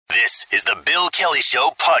This is the Bill Kelly Show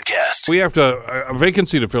podcast. We have a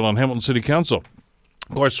vacancy to fill on Hamilton City Council.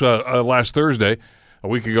 Of course, last Thursday, a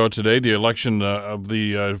week ago today, the election of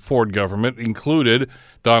the Ford government included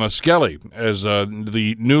Donna Skelly as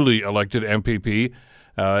the newly elected MPP,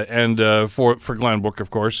 and for Glenbrook, of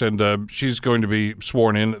course, and she's going to be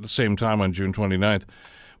sworn in at the same time on June 29th.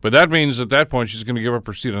 But that means at that point she's going to give up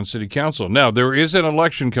her seat on City Council. Now, there is an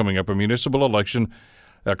election coming up, a municipal election,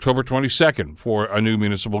 October 22nd, for a new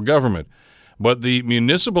municipal government. But the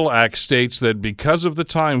Municipal Act states that because of the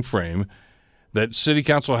time frame, that City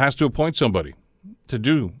Council has to appoint somebody to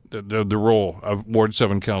do the role of Ward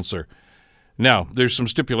 7 councillor. Now, there's some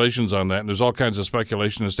stipulations on that, and there's all kinds of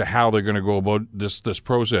speculation as to how they're going to go about this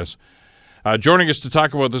process. Joining us to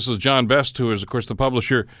talk about this is John Best, who is, of course, the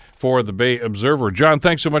publisher for the Bay Observer. John,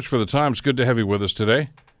 thanks so much for the time. It's good to have you with us today.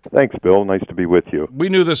 Thanks, Bill. Nice to be with you. We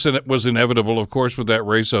knew this and it was inevitable, of course, with that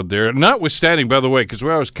race out there. Notwithstanding, by the way, because we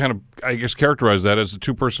always kind of, I guess, characterize that as a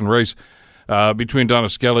two-person race between Donna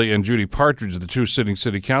Skelly and Judy Partridge, the two sitting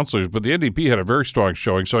city councillors. But the NDP had a very strong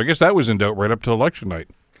showing, so I guess that was in doubt right up to election night.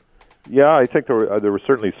 Yeah, I think there was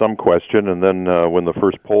certainly some question, and then when the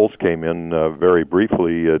first polls came in, very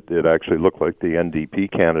briefly, it actually looked like the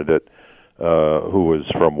NDP candidate, who was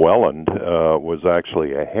from Welland, was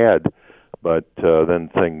actually ahead. But then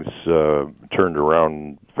things turned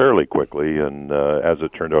around fairly quickly, and as it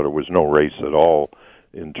turned out, it was no race at all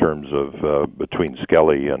in terms of between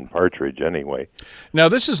Skelly and Partridge anyway. Now,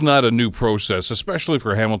 this is not a new process, especially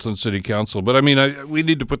for Hamilton City Council, but I mean, we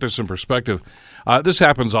need to put this in perspective. This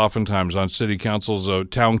happens oftentimes on city councils,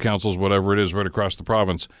 town councils, whatever it is, right across the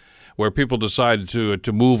province, where people decide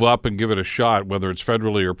to move up and give it a shot, whether it's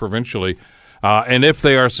federally or provincially, and if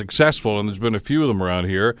they are successful, and there's been a few of them around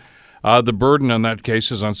here, the burden in that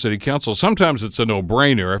case is on City Council. Sometimes it's a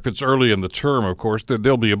no-brainer. If it's early in the term, of course,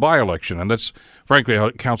 there'll be a by-election. And that's, frankly, how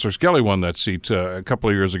Councillor Skelly won that seat a couple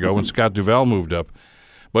of years ago when Scott Duval moved up.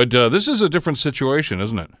 But this is a different situation,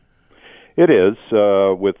 isn't it? It is.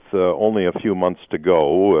 With only a few months to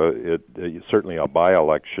go, certainly a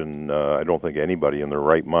by-election, I don't think anybody in their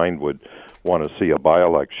right mind would want to see a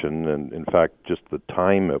by-election. And, in fact, just the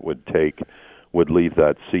time it would take would leave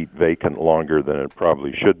that seat vacant longer than it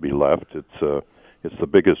probably should be left. It's the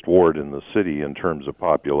biggest ward in the city in terms of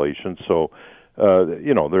population, so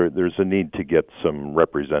there's a need to get some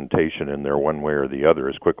representation in there one way or the other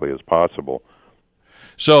as quickly as possible.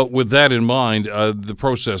 So, with that in mind, the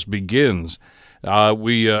process begins.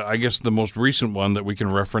 I guess the most recent one that we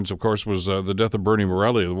can reference, of course, was the death of Bernie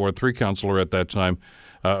Morelli, the Ward 3 councillor at that time,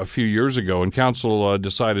 a few years ago, and council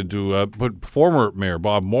decided to put former Mayor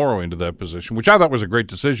Bob Morrow into that position, which I thought was a great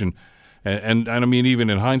decision, and I mean even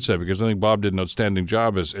in hindsight, because I think Bob did an outstanding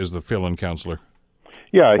job as the fill-in councillor.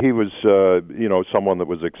 Yeah, he was someone that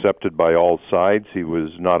was accepted by all sides. He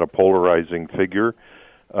was not a polarizing figure,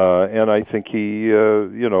 and I think he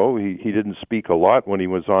didn't speak a lot when he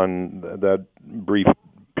was on that brief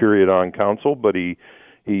period on council, but he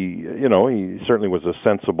certainly was a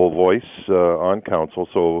sensible voice on council.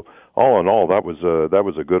 So all in all, that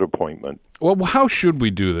was a good appointment. Well, how should we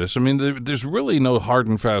do this? I mean, there's really no hard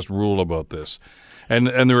and fast rule about this, and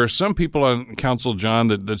there are some people on council, John,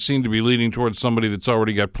 that seem to be leaning towards somebody that's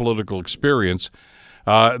already got political experience,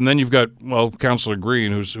 and then you've got Councillor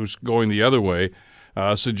Green, who's going the other way,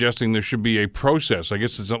 suggesting there should be a process. I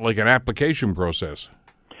guess it's like an application process.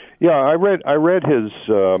 Yeah, I read his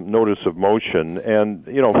notice of motion, and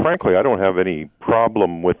frankly, I don't have any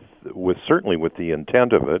problem with certainly with the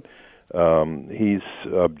intent of it. He's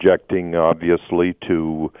objecting, obviously,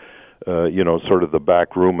 to sort of the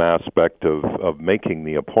backroom aspect of making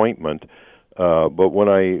the appointment. But when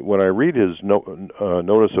I read his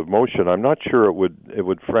notice of motion, I'm not sure it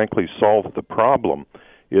would frankly solve the problem.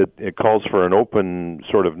 It calls for an open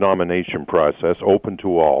sort of nomination process, open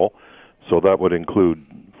to all. So that would include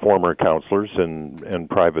former councillors and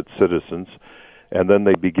private citizens, and then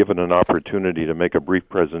they'd be given an opportunity to make a brief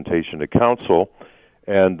presentation to council,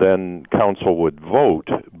 and then council would vote.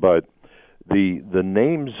 But the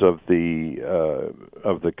names of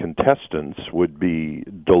the contestants would be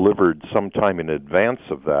delivered sometime in advance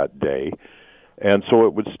of that day, and so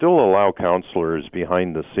it would still allow councillors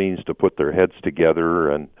behind the scenes to put their heads together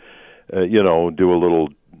and do a little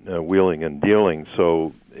wheeling and dealing.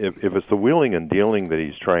 So if it's the wheeling and dealing that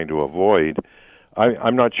he's trying to avoid,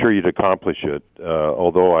 I'm not sure you'd accomplish it,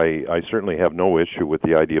 although I certainly have no issue with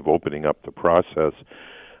the idea of opening up the process.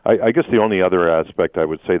 I guess the only other aspect I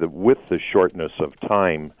would say that with the shortness of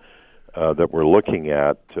time that we're looking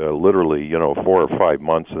at, literally 4 or 5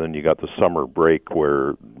 months, and then you got the summer break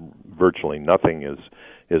where virtually nothing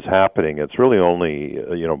is happening. It's really only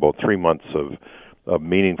about 3 months of of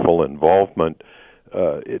meaningful involvement,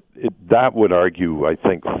 that would argue, I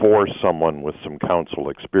think, for someone with some council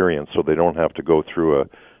experience, so they don't have to go through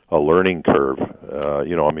a learning curve.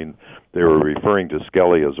 They were referring to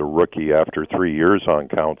Skelly as a rookie after 3 years on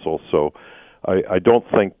council, so I don't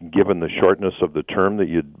think, given the shortness of the term, that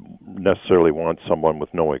you'd necessarily want someone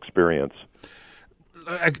with no experience.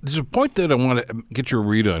 There's a point that I want to get your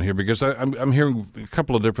read on here, because I'm hearing a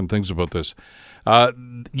couple of different things about this.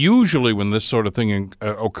 Usually when this sort of thing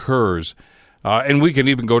occurs, and we can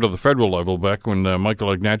even go to the federal level, back when Michael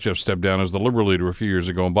Ignatieff stepped down as the Liberal leader a few years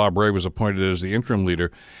ago and Bob Rae was appointed as the interim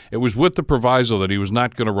leader, it was with the proviso that he was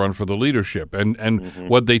not going to run for the leadership. And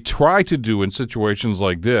what they try to do in situations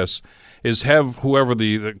like this is have whoever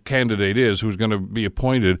the candidate is who's going to be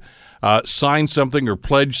appointed sign something or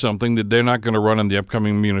pledge something that they're not going to run in the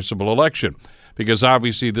upcoming municipal election, because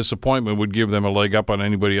obviously this appointment would give them a leg up on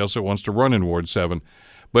anybody else that wants to run in Ward 7.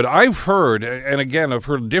 But I've heard, and again, I've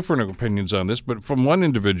heard different opinions on this, but from one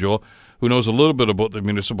individual who knows a little bit about the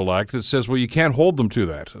Municipal Act that says, well, you can't hold them to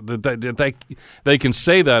that. That they can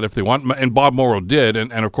say that if they want, and Bob Morrow did,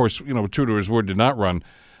 and of course, true to his word, did not run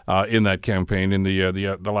in that campaign in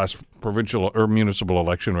the last provincial or municipal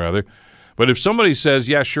election, rather. But if somebody says,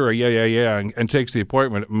 yeah, sure, yeah, and takes the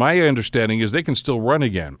appointment, my understanding is they can still run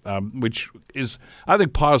again, which is, I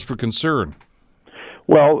think, cause for concern.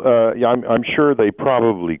 Well, I'm sure they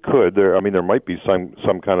probably could. There might be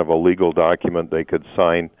some kind of a legal document they could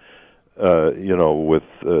sign, with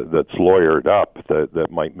that's lawyered up that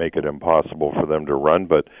might make it impossible for them to run.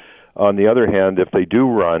 But on the other hand, if they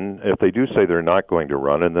do say they're not going to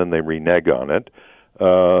run, and then they renege on it,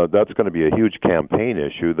 that's going to be a huge campaign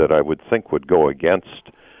issue that I would think would go against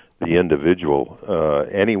the individual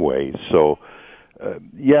anyway. So. At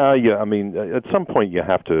some point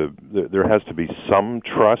there has to be some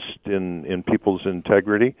trust in people's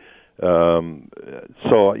integrity. I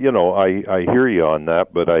hear you on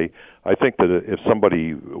that, but I think that if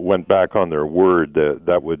somebody went back on their word,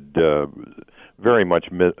 that would very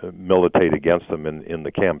much militate against them in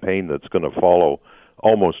the campaign that's going to follow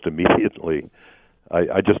almost immediately.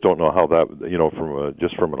 I just don't know how that,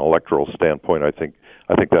 from an electoral standpoint, I think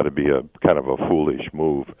that'd be a kind of a foolish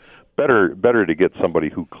move. Better to get somebody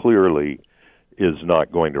who clearly is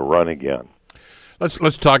not going to run again.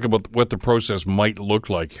 Let's talk about what the process might look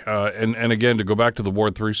like. And again, to go back to the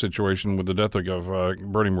Ward 3 situation with the death of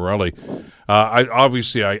Bernie Morelli,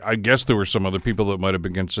 I guess there were some other people that might have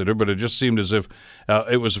been considered, but it just seemed as if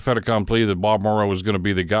it was a fait accompli that Bob Morrow was going to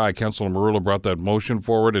be the guy. Councillor Marula brought that motion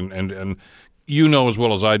forward, and you know as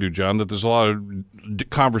well as I do, John, that there's a lot of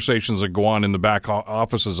conversations that go on in the back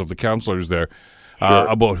offices of the councillors there. Sure.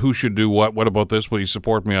 About who should do what. What about this? Will you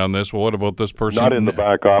support me on this? Well, what about this person? Not in the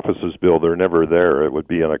back offices, Bill. They're never there. It would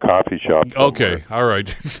be in a coffee shop somewhere. Okay, all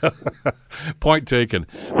right. Point taken.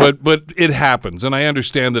 But it happens, and I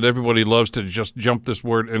understand that everybody loves to just jump this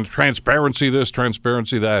word, and transparency this,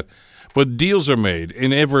 transparency that. But deals are made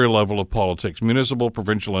in every level of politics, municipal,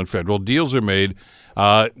 provincial, and federal. Deals are made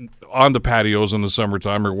on the patios in the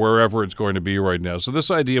summertime or wherever it's going to be right now. So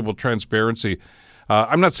this idea about transparency,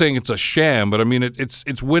 I'm not saying it's a sham, but I mean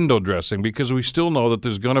it's window dressing, because we still know that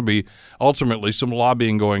there's going to be ultimately some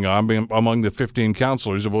lobbying going on among the 15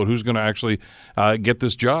 councillors about who's going to actually get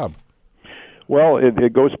this job. Well,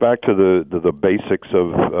 it goes back to the basics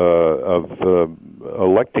of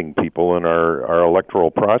electing people in our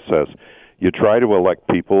electoral process. You try to elect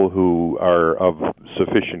people who are of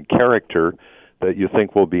sufficient character that you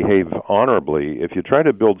think will behave honorably. If you try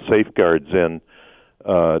to build safeguards in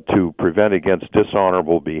to prevent against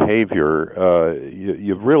dishonorable behavior,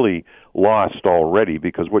 you've really lost already,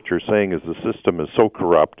 because what you're saying is the system is so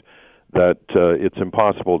corrupt that it's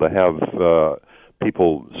impossible to have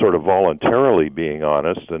people sort of voluntarily being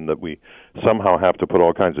honest, and that we somehow have to put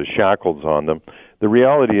all kinds of shackles on them. The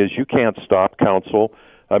reality is you can't stop council.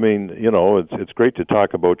 I mean, it's great to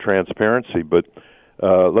talk about transparency, but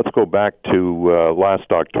let's go back to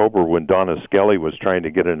last October when Donna Skelly was trying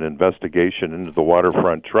to get an investigation into the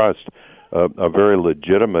Waterfront Trust, a very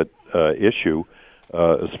legitimate issue,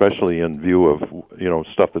 especially in view of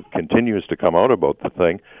stuff that continues to come out about the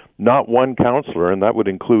thing. Not one councillor, and that would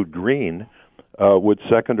include Green, would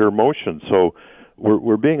second her motion. So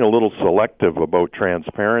we're being a little selective about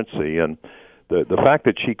transparency, and the fact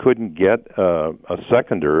that she couldn't get a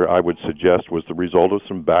seconder, I would suggest, was the result of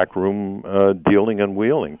some backroom dealing and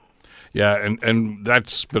wheeling. Yeah, and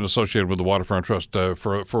that's been associated with the Waterfront Trust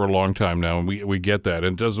for a long time now, and we get that.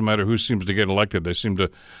 And it doesn't matter who seems to get elected; they seem to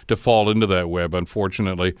fall into that web,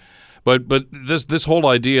 unfortunately. But this whole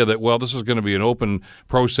idea that, well, this is going to be an open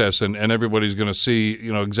process and everybody's going to see,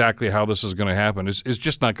 exactly how this is going to happen is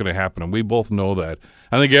just not going to happen, and we both know that.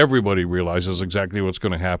 I think everybody realizes exactly what's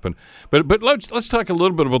going to happen. But let's talk a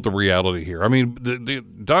little bit about the reality here. I mean, the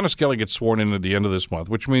Donna Skelly gets sworn in at the end of this month,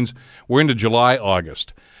 which means we're into July,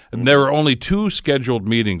 August. And there are only 2 scheduled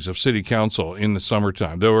meetings of City Council in the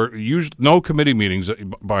summertime. There were no committee meetings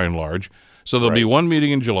by and large. So there'll be one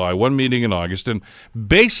meeting in July, one meeting in August, and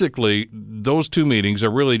basically those 2 meetings are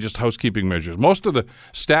really just housekeeping measures. Most of the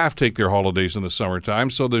staff take their holidays in the summertime,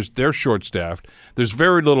 so they're short-staffed. There's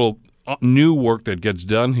very little new work that gets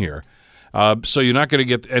done here. So you're not going to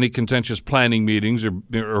get any contentious planning meetings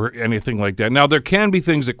or anything like that. Now, there can be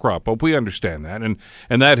things that crop up. We understand that, and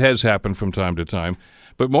that has happened from time to time.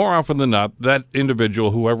 But more often than not, that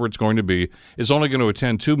individual, whoever it's going to be, is only going to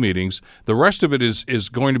attend 2 meetings. The rest of it is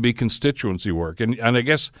going to be constituency work. And I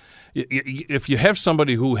guess if you have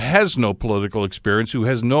somebody who has no political experience, who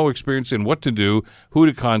has no experience in what to do, who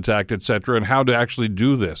to contact, et cetera, and how to actually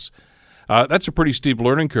do this, that's a pretty steep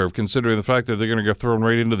learning curve, considering the fact that they're going to get thrown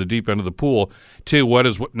right into the deep end of the pool to what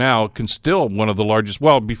now can still one of the largest,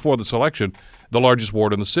 well, before this election, the largest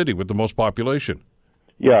ward in the city with the most population.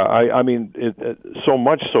 Yeah, I mean, so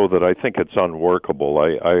much so that I think it's unworkable.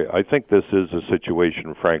 I think this is a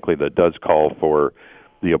situation, frankly, that does call for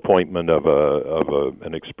the appointment of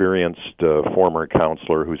an experienced former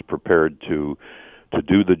counselor who's prepared to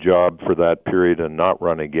do the job for that period and not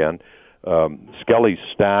run again. Skelly's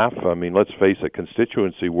staff, I mean, let's face it,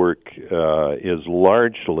 constituency work is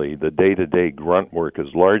largely, the day-to-day grunt work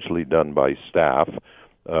is largely done by staff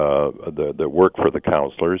that work for the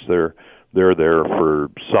counselors. They're there for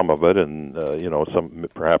some of it, and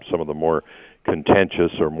perhaps some of the more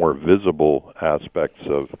contentious or more visible aspects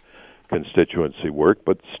of constituency work.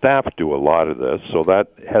 But staff do a lot of this, so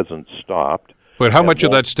that hasn't stopped. But how much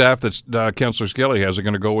of that staff that Councillor Skelly has are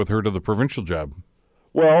going to go with her to the provincial job?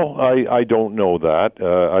 Well, I don't know that.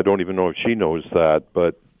 I don't even know if she knows that.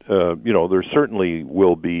 But there certainly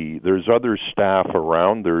will be. There's other staff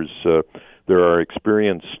around. There are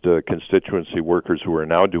experienced constituency workers who are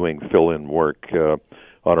now doing fill-in work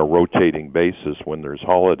on a rotating basis when there's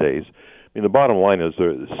holidays. I mean, the bottom line is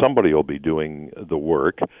somebody will be doing the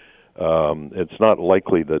work. It's not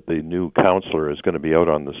likely that the new counselor is going to be out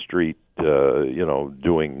on the street,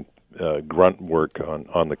 doing grunt work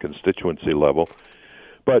on the constituency level.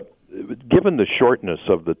 But given the shortness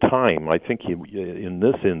of the time, I think in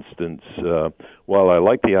this instance, while I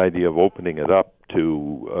like the idea of opening it up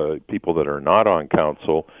to people that are not on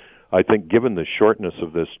council, I think given the shortness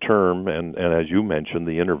of this term and as you mentioned,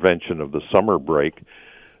 the intervention of the summer break,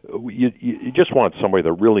 you just want somebody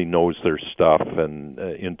that really knows their stuff and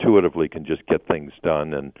intuitively can just get things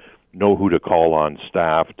done and know who to call on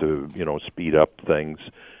staff to, speed up things.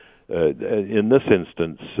 In this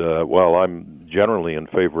instance, while I'm generally in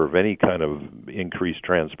favor of any kind of increased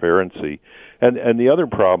transparency, and the other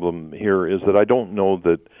problem here is that I don't know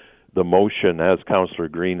that the motion, as Councillor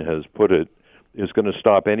Green has put it, is going to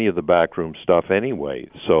stop any of the backroom stuff anyway.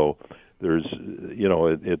 So there's,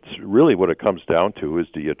 it's really what it comes down to is,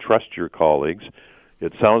 do you trust your colleagues?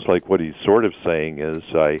 It sounds like what he's sort of saying is,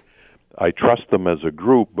 I trust them as a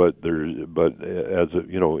group, but there's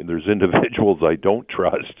individuals I don't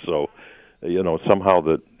trust. So, somehow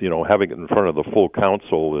that having it in front of the full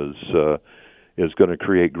council is going to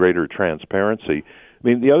create greater transparency. I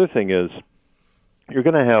mean, the other thing is, you're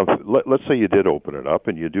going to have, let's say you did open it up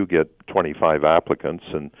and you do get 25 applicants,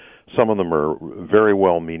 and some of them are very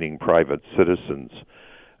well-meaning private citizens.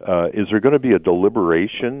 Is there going to be a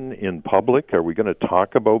deliberation in public? Are we going to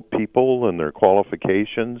talk about people and their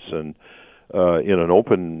qualifications and in an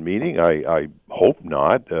open meeting? I hope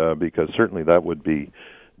not, because certainly that would be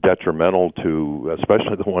detrimental to,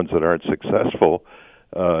 especially the ones that aren't successful.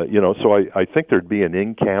 So I think there'd be an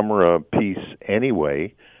in-camera piece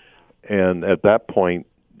anyway, and at that point,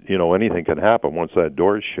 anything can happen once that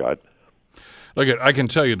door is shut. Look, I can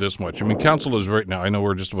tell you this much. I mean, council is right now, I know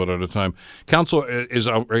we're just about out of time, council is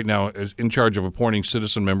out right now is in charge of appointing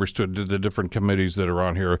citizen members to the different committees that are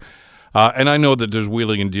on here. And I know that there's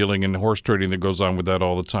wheeling and dealing and horse trading that goes on with that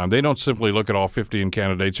all the time. They don't simply look at all 15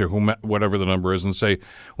 candidates or whatever the number is and say,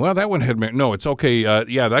 well, that one had merit. No, it's okay.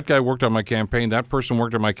 That guy worked on my campaign. That person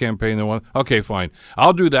worked on my campaign. Okay, fine.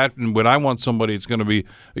 I'll do that. And when I want somebody, it's going to be,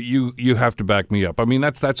 you have to back me up. I mean,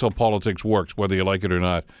 that's how politics works, whether you like it or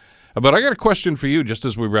not. But I got a question for you just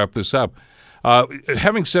as we wrap this up.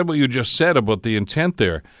 Having said what you just said about the intent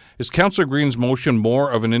there, is Councillor Green's motion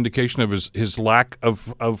more of an indication of his lack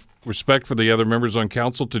of respect for the other members on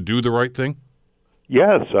council to do the right thing?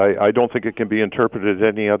 Yes, I don't think it can be interpreted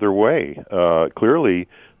any other way. Clearly,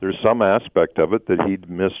 there's some aspect of it that he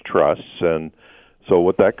mistrusts, and so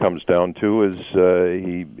what that comes down to is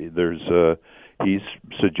he's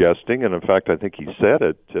suggesting, and in fact, I think he said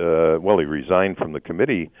it. He resigned from the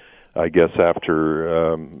committee, I guess,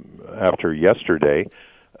 after yesterday.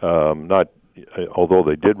 Although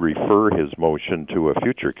they did refer his motion to a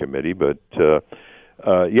future committee, but.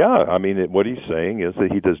 What he's saying is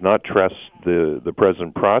that he does not trust the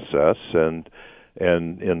present process, and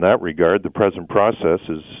in that regard, the present process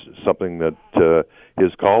is something that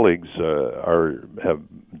his colleagues have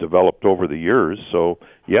developed over the years. So,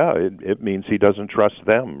 it means he doesn't trust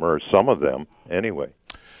them, or some of them, anyway.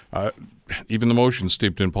 Even the motion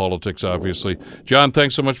steeped in politics, obviously. John,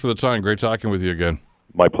 thanks so much for the time. Great talking with you again.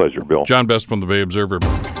 My pleasure, Bill. John Best from the Bay Observer.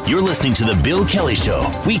 You're listening to The Bill Kelly Show,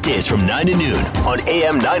 weekdays from 9 to noon on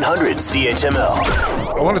AM 900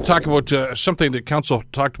 CHML. I want to talk about something that Council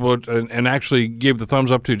talked about and actually gave the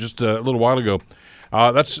thumbs up to just a little while ago.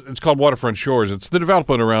 It's called Waterfront Shores. It's the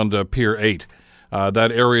development around Pier 8.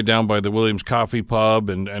 That area down by the Williams Coffee Pub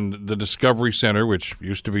and the Discovery Center, which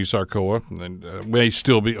used to be Sarcoa, and may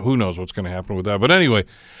still be. Who knows what's going to happen with that. But anyway,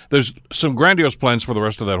 there's some grandiose plans for the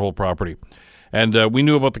rest of that whole property. And we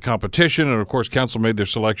knew about the competition, and of course, Council made their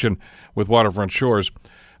selection with Waterfront Shores.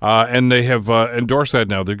 And they have endorsed that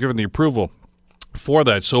now. They've given the approval for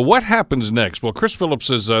that. So what happens next? Well, Chris Phillips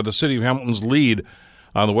is the City of Hamilton's lead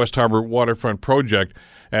on the West Harbour Waterfront project.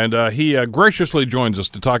 And he graciously joins us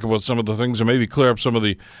to talk about some of the things and maybe clear up some of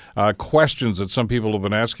the questions that some people have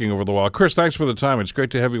been asking over the while. Chris, thanks for the time. It's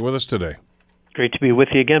great to have you with us today. Great to be with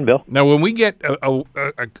you again, Bill. Now, when we get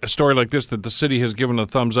a story like this that the city has given a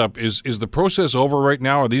thumbs up, is the process over right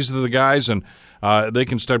now? Are these the guys and they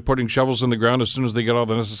can start putting shovels in the ground as soon as they get all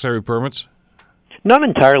the necessary permits? Not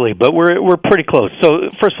entirely, but we're pretty close.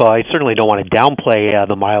 So, first of all, I certainly don't want to downplay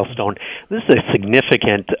the milestone. This is a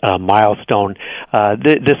significant milestone.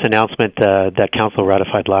 This announcement that Council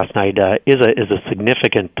ratified last night is a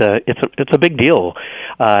significant. It's a big deal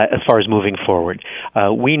as far as moving forward.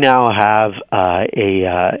 We now have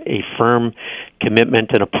a firm commitment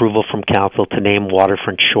and approval from Council to name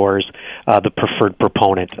Waterfront Shores the preferred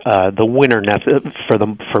proponent, the winner,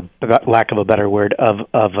 for lack of a better word, of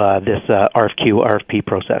this RFP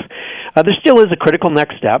process. There still is a critical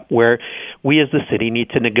next step where we as the city need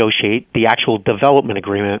to negotiate the actual development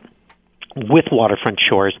agreement with Waterfront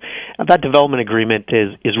Shores. That development agreement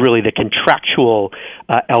is really the contractual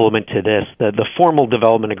element to this, the formal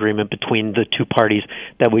development agreement between the two parties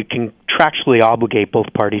that would contractually obligate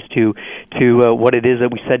both parties to what it is that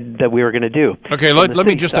we said that we were going to do. Okay, let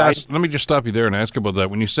me just stop you there and ask about that.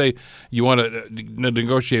 When you say you want to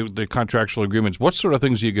negotiate the contractual agreements, what sort of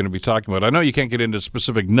things are you going to be talking about? I know you can't get into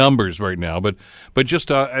specific numbers right now, but just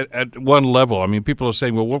at one level, I mean, people are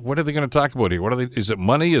saying, well, what are they going to talk about here? Is it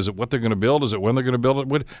money? Is it what they're going to build? Is it when they're going to build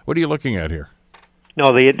it? What are you looking at here?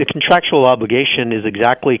 No, the contractual obligation is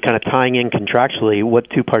exactly kind of tying in contractually what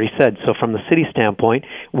two parties said. So from the city standpoint,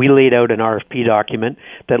 we laid out an RFP document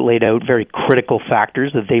that laid out very critical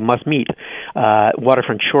factors that they must meet.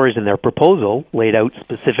 Waterfront Shores, in their proposal, laid out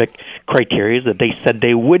specific criteria that they said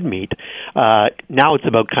they would meet. Now it's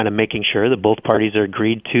about kind of making sure that both parties are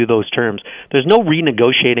agreed to those terms. There's no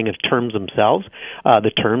renegotiating of terms themselves,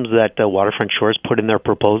 the terms that Waterfront Shores put in their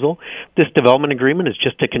proposal. This development agreement is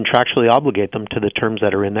just to contractually obligate them to the terms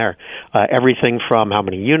that are in there. Everything from how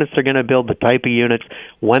many units they're going to build, the type of units,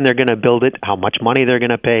 when they're going to build it, how much money they're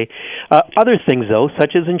going to pay. Other things, though,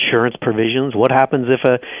 such as insurance provisions, what happens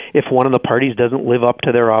if one of the parties doesn't live up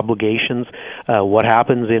to their obligations, what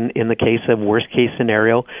happens in the case of worst-case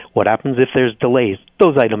scenario, what happens if there's delays.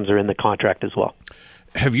 Those items are in the contract as well.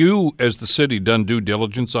 Have you, as the city, done due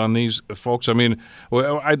diligence on these folks? I mean,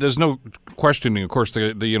 there's no questioning, of course,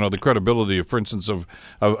 the credibility of, for instance, of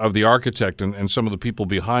the architect and some of the people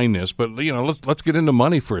behind this. But let's get into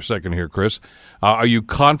money for a second here, Chris. Are you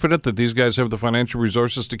confident that these guys have the financial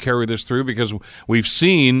resources to carry this through? Because we've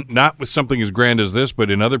seen, not with something as grand as this,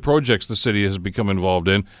 but in other projects the city has become involved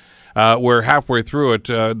in, where halfway through it,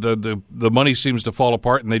 the money seems to fall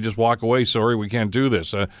apart and they just walk away. Sorry, we can't do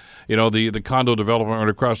this. The condo development right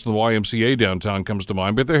across from the YMCA downtown comes to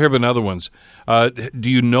mind, but there have been other ones. Do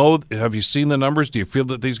you know? Have you seen the numbers? Do you feel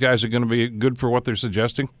that these guys are going to be good for what they're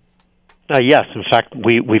suggesting? Yes, in fact,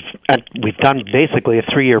 we've done basically a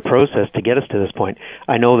 3-year process to get us to this point.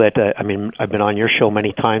 I know that. I've been on your show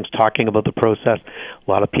many times talking about the process. A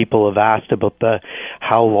lot of people have asked about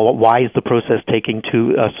why is the process taking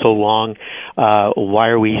so long? Why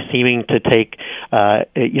are we seeming to take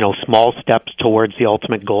small steps towards the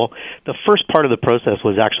ultimate goal? The first part of the process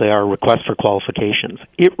was actually our request for qualifications.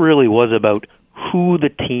 It really was about who the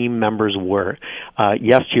team members were.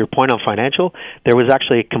 Yes, to your point on financial, there was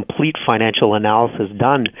actually a complete financial analysis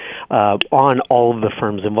done on all of the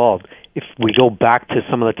firms involved. If we go back to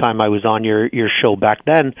some of the time I was on your show back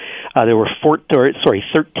then, there were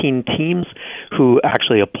 13 teams who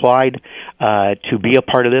actually applied to be a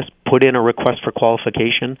part of this, put in a request for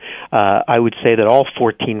qualification. I would say that all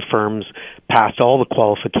 14 firms passed all the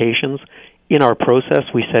qualifications. In our process,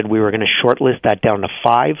 we said we were going to shortlist that down to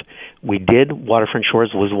 5. We did. Waterfront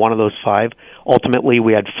Shores was one of those 5. Ultimately,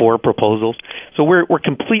 we had 4 proposals. So we're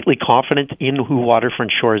completely confident in who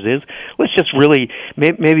Waterfront Shores is. Let's just really,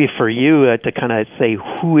 maybe for you to kind of say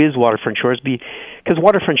who is Waterfront Shores, because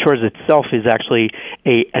Waterfront Shores itself is actually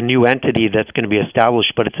a new entity that's going to be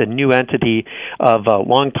established, but it's a new entity of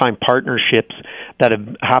long-time partnerships that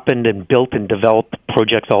have happened and built and developed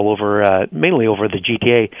projects all over, mainly over the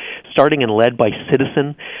GTA, starting and led by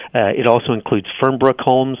Citizen. It also includes Fernbrook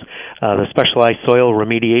Homes, the specialized soil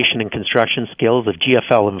remediation and construction skills of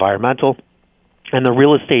GFL Environmental, and the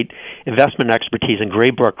real estate investment expertise in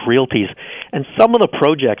Greybrook Realties. And some of the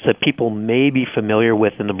projects that people may be familiar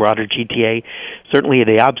with in the broader GTA, certainly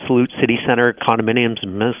the Absolute City Center condominiums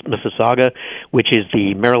in Mississauga, which is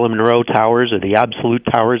the Marilyn Monroe Towers or the Absolute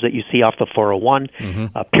Towers that you see off the 401,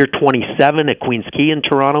 Pier 27 at Queens Quay in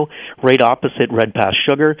Toronto, right opposite Redpath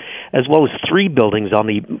Sugar, as well as 3 buildings on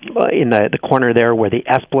in the corner there where the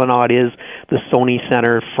Esplanade is, the Sony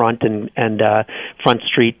Center, Front and Front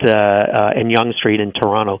Street and Yonge Street in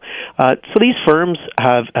Toronto. So these firms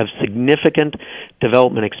have significant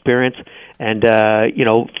development experience, and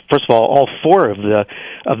first of all 4 of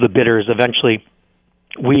the bidders eventually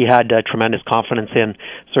we had tremendous confidence in.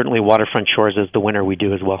 Certainly, Waterfront Shores is the winner. We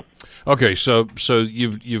do as well. Okay, so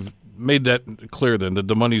you've made that clear then that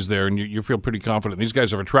the money's there, and you feel pretty confident. These guys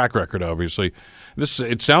have a track record, obviously.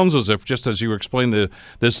 It sounds as if, just as you explained,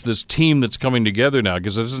 this team that's coming together now,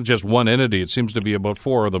 because it isn't just one entity. It seems to be about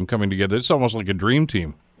 4 of them coming together. It's almost like a dream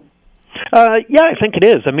team. Yeah, I think it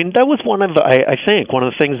is. I mean, that was one of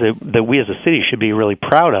the things that we as a city should be really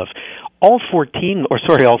proud of. All 13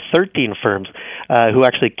 firms who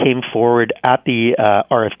actually came forward at the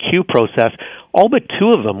RFQ process, all but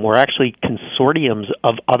 2 of them were actually consortiums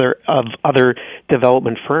of other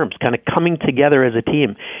development firms, kind of coming together as a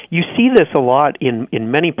team. You see this a lot in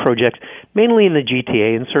many projects, mainly in the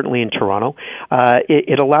GTA and certainly in Toronto.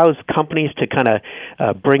 It allows companies to kind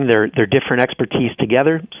of bring their different expertise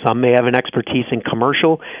together. Some may have an expertise in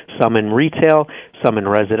commercial, some in retail, some in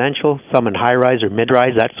residential, some in high-rise or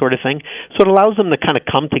mid-rise, that sort of thing. So it allows them to kind of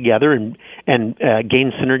come together and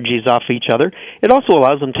gain synergies off each other. It also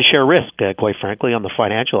allows them to share risk, quite frankly, on the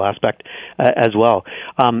financial aspect as well.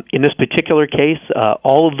 In this particular case,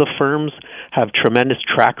 all of the firms have tremendous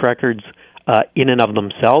track records in and of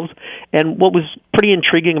themselves. And what was pretty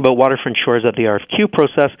intriguing about Waterfront Shores at the RFQ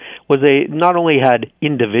process was they not only had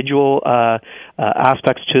individual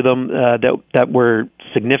aspects to them that were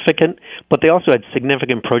significant, but they also had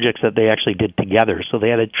significant projects that they actually did together. So they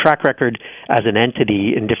had a track record as an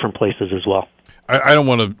entity in different places as well. I don't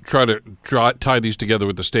want to try to tie these together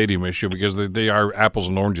with the stadium issue because they are apples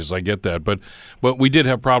and oranges. I get that, but we did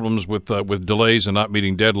have problems with delays and not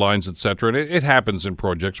meeting deadlines, etc. And it happens in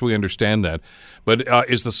projects. We understand that, but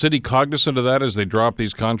is the city cognizant of that as they draw up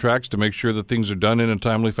these contracts to make sure that things are done in a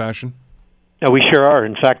timely fashion? No, we sure are.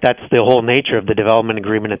 In fact, that's the whole nature of the development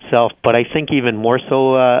agreement itself. But I think even more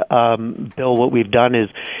so, Bill, what we've done is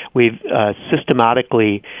we've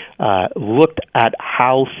systematically looked at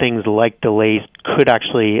how things like delays could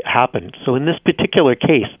actually happen. So in this particular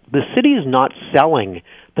case, the city is not selling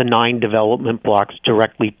the 9 development blocks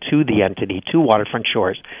directly to the entity, to Waterfront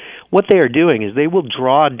Shores. What they are doing is they will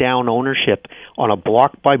draw down ownership on a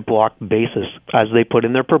block-by-block basis, as they put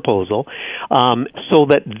in their proposal, so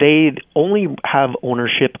that they only have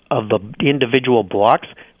ownership of the individual blocks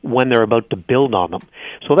when they're about to build on them.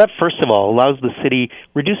 So that, first of all,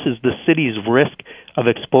 reduces the city's risk of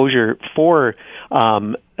exposure for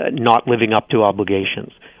not living up to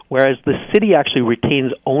obligations, whereas the city actually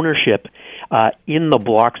retains ownership in the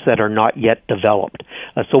blocks that are not yet developed.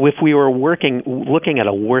 So if we were looking at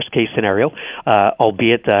a worst-case scenario,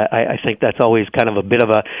 albeit I think that's always kind of a bit of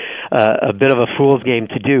a fool's game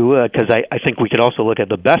to do, because I think we could also look at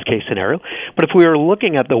the best-case scenario. But if we were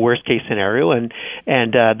looking at the worst-case scenario and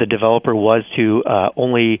the developer was to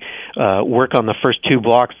only work on the first 2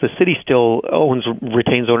 blocks, the city still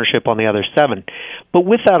retains ownership on the other 7. But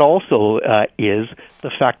with that also is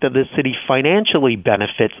the fact that the city financially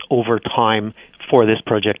benefits over time time for this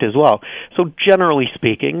project as well. So generally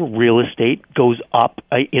speaking, real estate goes up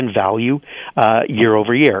in value year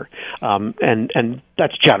over year, and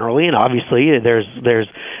that's generally, and obviously there's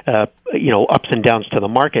ups and downs to the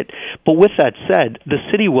market. But with that said, the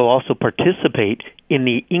city will also participate in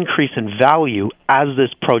the increase in value as this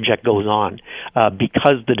project goes on,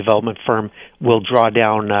 because the development firm will draw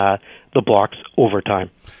down the blocks over time.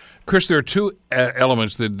 Chris, there are two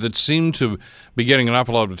elements that seem to be getting an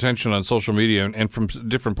awful lot of attention on social media and from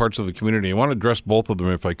different parts of the community. I want to address both of them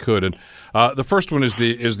if I could. And the first one is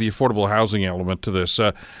the affordable housing element to this.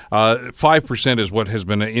 5% is what has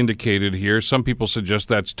been indicated here. Some people suggest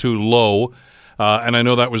that's too low. And I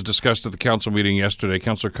know that was discussed at the council meeting yesterday.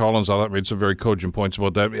 Councillor Collins, I thought, made some very cogent points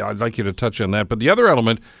about that. I'd like you to touch on that. But the other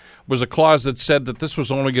element was a clause that said that this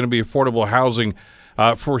was only going to be affordable housing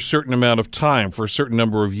for a certain amount of time, for a certain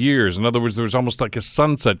number of years. In other words, there was almost like a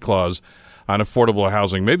sunset clause on affordable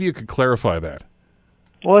housing. Maybe you could clarify that.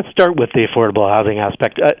 Well, let's start with the affordable housing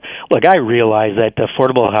aspect. Look, I realize that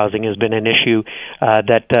affordable housing has been an issue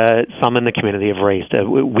that some in the community have raised.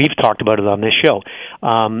 We've talked about it on this show.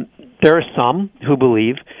 There are some who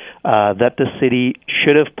believe that the city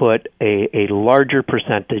should have put a larger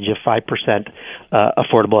percentage of 5%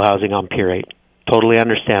 affordable housing on Pier 8. Totally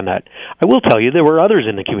understand that. I will tell you there were others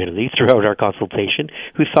in the community throughout our consultation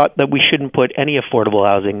who thought that we shouldn't put any affordable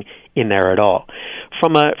housing in there at all.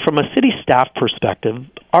 From a city staff perspective,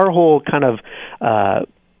 our whole kind of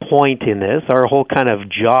point in this, our whole kind of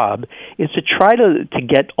job, is to try to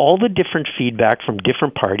get all the different feedback from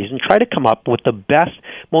different parties and try to come up with the best,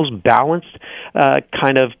 most balanced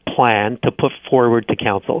kind of plan to put forward to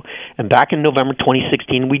council. And back in November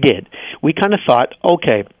 2016, we did. We kind of thought,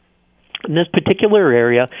 okay, in this particular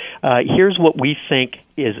area, here's what we think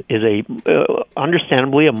is a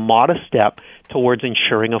understandably a modest step towards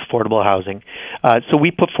ensuring affordable housing. So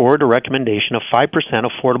we put forward a recommendation of 5%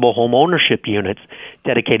 affordable home ownership units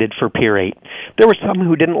dedicated for Pier 8. There were some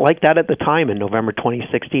who didn't like that at the time in November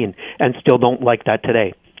 2016 and still don't like that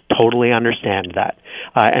today. Totally understand that.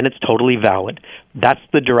 And it's totally valid. That's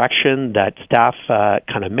the direction that staff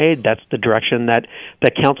kind of made. That's the direction that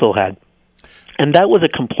council had. And that was a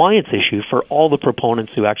compliance issue for all the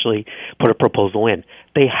proponents who actually put a proposal in.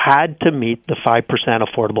 They had to meet the 5%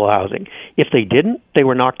 affordable housing. If they didn't, they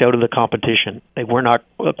were knocked out of the competition. They were not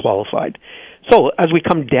qualified. So as we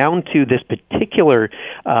come down to this particular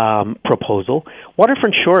proposal,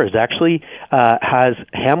 Waterfront Shores actually has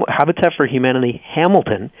Habitat for Humanity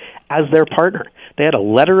Hamilton as their partner. They had a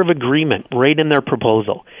letter of agreement right in their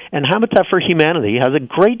proposal. And Habitat for Humanity has a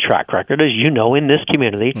great track record, as you know, in this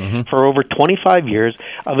community for over 25 years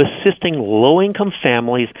of assisting low-income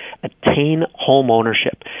families attain home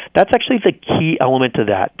ownership. That's actually the key element to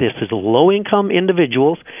that. This is low-income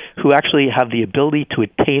individuals who actually have the ability to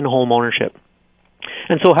attain home ownership.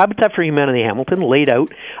 And so Habitat for Humanity Hamilton laid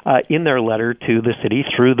out in their letter to the city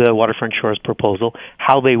through the Waterfront Shores proposal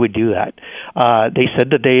how they would do that. They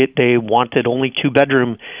said that they wanted only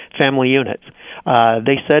 2-bedroom family units.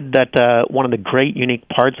 They said that one of the great unique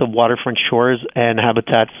parts of Waterfront Shores and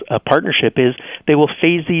Habitat's partnership is they will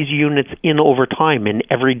phase these units in over time in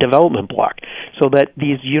every development block so that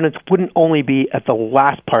these units wouldn't only be at the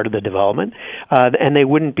last part of the development and they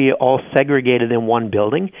wouldn't be all segregated in one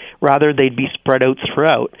building. Rather, they'd be spread out throughout.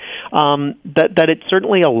 That it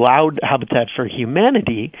certainly allowed Habitat for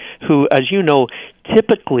Humanity, who, as you know,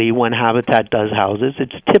 typically when Habitat does houses,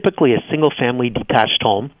 it's typically a single-family detached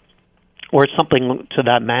home or something to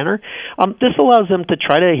that manner. This allows them to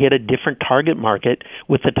try to hit a different target market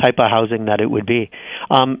with the type of housing that it would be.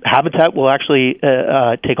 Habitat will actually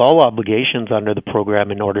take all obligations under the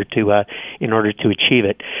program in order to achieve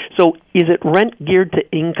it. So, is it rent geared to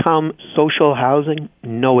income social housing?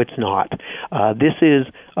 No, it's not. This is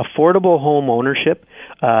affordable home ownership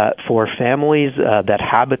for families that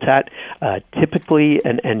Habitat typically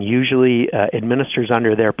and usually administers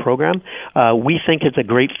under their program. We think it's a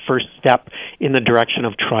great first step in the direction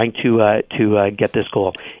of trying to get this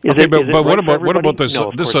goal. What about this?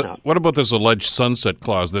 What about this alleged sunset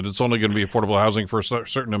clause that it's only going to be affordable housing for a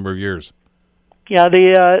certain number of years? Yeah,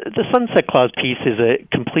 the sunset clause piece is a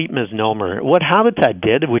complete misnomer. What Habitat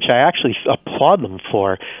did, which I actually applaud them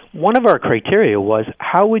for, one of our criteria was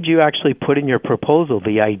how would you actually put in your proposal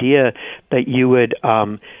the idea that you would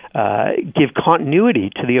give continuity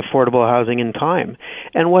to the affordable housing in time.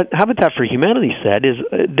 And what Habitat for Humanity said is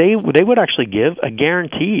they would actually give a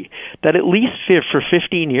guarantee that at least for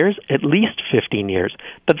 15 years,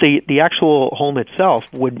 that the actual home itself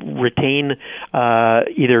would retain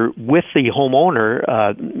either with the homeowner,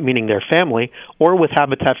 meaning their family, or with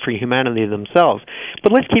Habitat for Humanity themselves.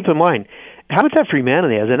 But let's keep in mind, Habitat for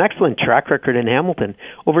Humanity has an excellent track record in Hamilton.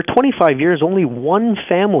 Over 25 years, only one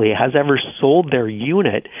family has ever sold their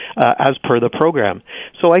unit as per the program.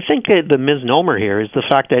 So I think the misnomer here is the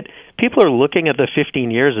fact that people are looking at the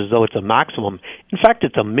 15 years as though it's a maximum. In fact,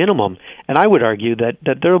 it's a minimum. And I would argue that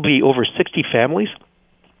there will be over 60 families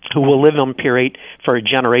who will live on Pier 8 for a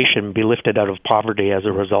generation, be lifted out of poverty as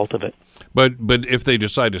a result of it. But if they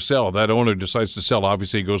decide to sell, that owner decides to sell,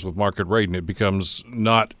 obviously it goes with market rate, and it becomes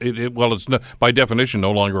it's not, by definition,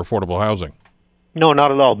 no longer affordable housing. No,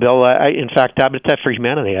 not at all, Bill. In fact, Habitat for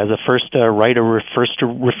Humanity has a first right of first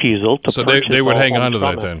refusal to so purchase. So they would hang on to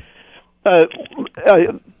that it. then?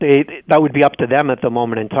 That would be up to them at the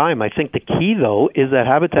moment in time. I think the key, though, is that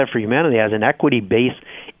Habitat for Humanity has an equity base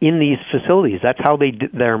in these facilities. That's how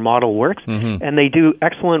their model works, and they do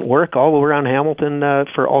excellent work all around Hamilton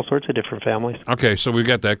for all sorts of different families. Okay, so we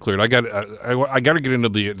got that cleared. I got to get into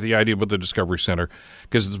the idea about the Discovery Center,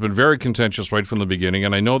 because it's been very contentious right from the beginning,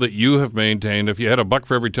 and I know that you have maintained, if you had a buck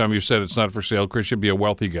for every time you said it's not for sale, Chris, you'd be a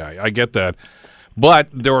wealthy guy. I get that. But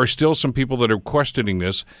there are still some people that are questioning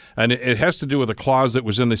this, and it has to do with a clause that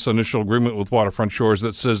was in this initial agreement with Waterfront Shores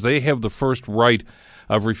that says they have the first right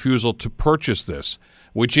of refusal to purchase this,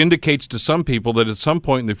 which indicates to some people that at some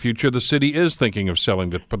point in the future the city is thinking of selling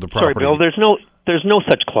the property. Sorry, Bill, there's no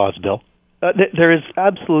such clause, Bill. There is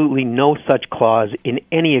absolutely no such clause in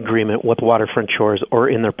any agreement with Waterfront Shores or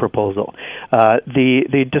in their proposal.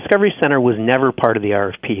 The Discovery Center was never part of the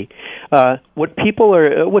RFP. What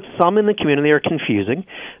some in the community are confusing,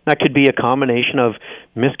 that could be a combination of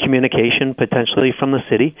miscommunication potentially from the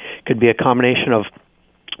city, could be a combination of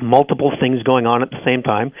multiple things going on at the same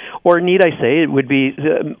time, or need I say, it would be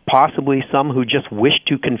possibly some who just wish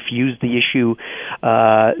to confuse the issue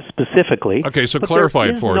specifically. Okay, so clarify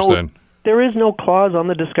it for us then. There is no clause on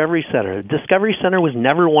the Discovery Center. The Discovery Center was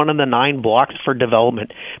never one of the 9 blocks for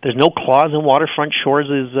development. There's no clause in Waterfront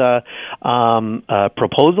Shores'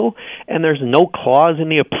 proposal, and there's no clause in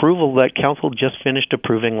the approval that Council just finished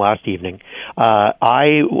approving last evening.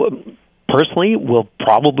 I personally will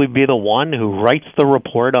probably be the one who writes the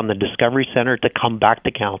report on the Discovery Center to come back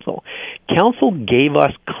to Council. Council gave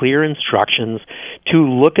us clear instructions to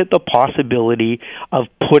look at the possibility of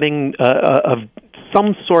putting of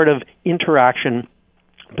some sort of interaction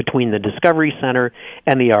between the Discovery Center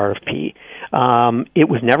and the RFP. It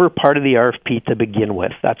was never part of the RFP to begin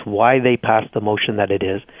with. That's why they passed the motion that it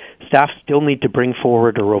is. Staff still need to bring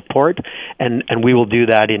forward a report, and we will do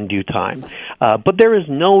that in due time. But there is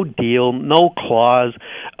no deal, no clause,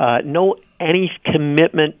 no any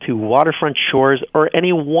commitment to Waterfront Shores or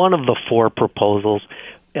any one of the 4 proposals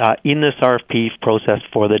in this RFP process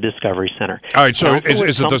for the Discovery Center. All right. So,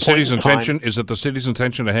 is it the city's intention? Is it the city's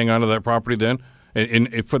intention to hang on to that property then,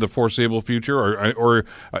 for the foreseeable future, or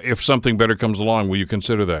if something better comes along, will you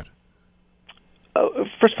consider that?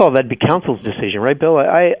 First of all, that'd be Council's decision, right, Bill?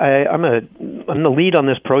 I'm the lead on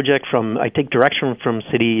this project. I take direction from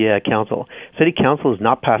City Council. City Council has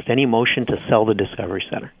not passed any motion to sell the Discovery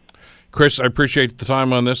Center. Chris, I appreciate the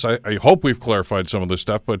time on this. I hope we've clarified some of this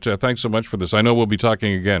stuff, but thanks so much for this. I know we'll be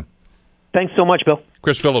talking again. Thanks so much, Bill.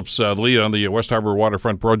 Chris Phillips, lead on the West Harbour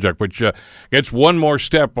Waterfront Project, which gets one more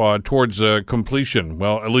step towards completion.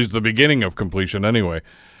 Well, at least the beginning of completion anyway.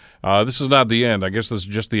 This is not the end. I guess this is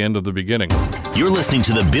just the end of the beginning. You're listening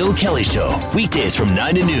to The Bill Kelly Show, weekdays from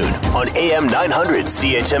 9 to noon on AM 900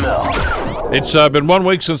 CHML. It's been 1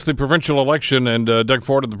 week since the provincial election, and Doug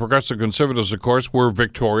Ford and the Progressive Conservatives, of course, were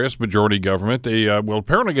victorious, majority government. They will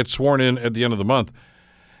apparently get sworn in at the end of the month.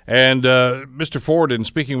 And Mr. Ford, in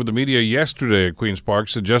speaking with the media yesterday at Queen's Park,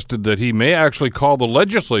 suggested that he may actually call the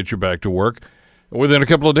legislature back to work within a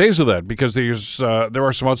couple of days of that, because there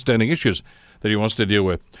are some outstanding issues that he wants to deal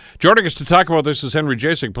with. Joining us to talk about this is Henry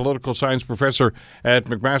Jasek, political science professor at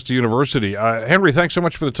McMaster University. Henry, thanks so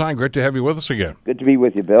much for the time. Great to have you with us again. Good to be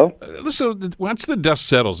with you, Bill. Listen, once the dust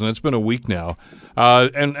settles, and it's been a week now,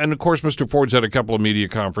 and of course Mr. Ford's had a couple of media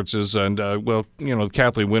conferences, and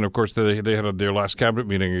Kathleen Wynne, of course, they had their last cabinet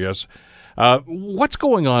meeting, I guess. What's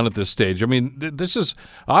going on at this stage? I mean, this is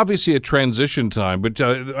obviously a transition time, but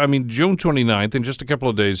June 29th, in just a couple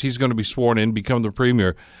of days, he's going to be sworn in, become the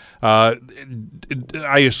premier.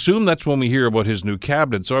 I assume that's when we hear about his new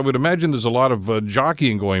cabinet, so I would imagine there's a lot of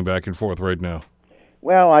jockeying going back and forth right now.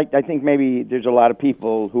 Well, I think maybe there's a lot of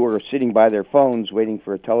people who are sitting by their phones waiting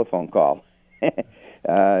for a telephone call,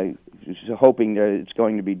 hoping that it's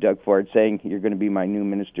going to be Doug Ford saying, "You're going to be my new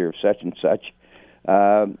minister of such and such."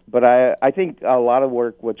 But I think a lot of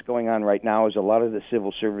work, what's going on right now, is a lot of the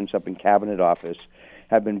civil servants up in Cabinet Office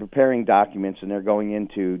have been preparing documents, and they're going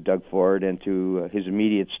into Doug Ford and to his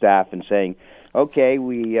immediate staff and saying, okay,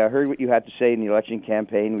 we heard what you had to say in the election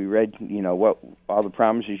campaign. We read, what all the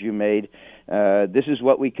promises you made. This is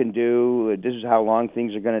what we can do. This is how long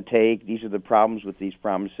things are going to take. These are the problems with these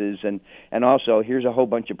promises. And also, here's a whole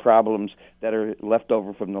bunch of problems that are left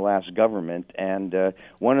over from the last government. And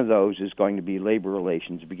one of those is going to be labor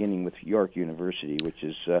relations, beginning with York University, which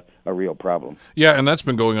is a real problem. Yeah, and that's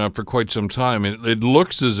been going on for quite some time. It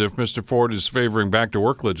looks as if Mr. Ford is favoring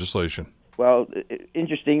back-to-work legislation. Well,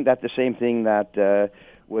 interesting. That's the same thing that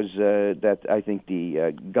that I think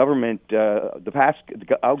the government,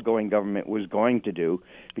 the outgoing government, was going to do,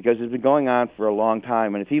 because it's been going on for a long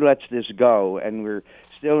time. And if he lets this go, and we're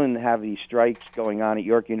still have these strikes going on at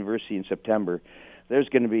York University in September, there's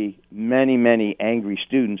going to be many, many angry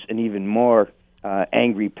students and even more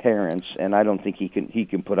angry parents, and I don't think he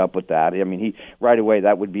can put up with that. I mean, right away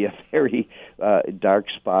that would be a very dark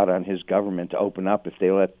spot on his government to open up if they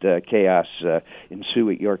let chaos ensue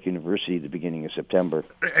at York University at the beginning of September.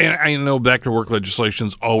 And I know back-to-work legislation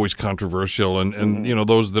is always controversial, and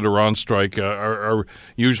those that are on strike are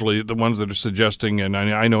usually the ones that are suggesting, and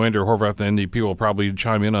I know Andrew Horvath, the NDP, will probably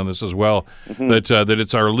chime in on this as well, that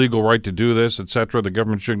it's our legal right to do this, etc. The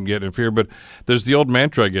government shouldn't get interfered. But there's the old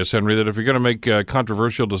mantra, I guess, Henry, that if you're going to make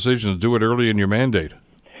controversial decisions, do it early in your mandate.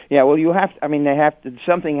 Yeah, well, you have to, they have to,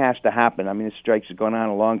 something has to happen. I mean, the strikes have gone on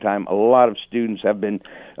a long time. A lot of students have been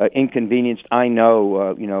inconvenienced. I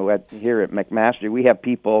know, here at McMaster, we have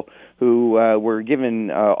people who were given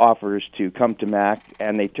offers to come to Mac,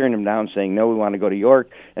 and they turned them down, saying, no, we want to go to York.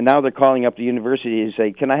 And now they're calling up the university and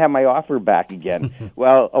say, can I have my offer back again?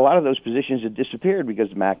 Well, a lot of those positions have disappeared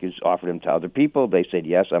because Mac has offered them to other people. They said,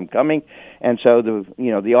 yes, I'm coming. And so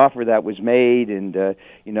the offer that was made and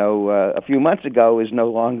a few months ago is no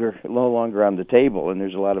longer on the table, and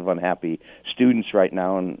there's a lot of unhappy students right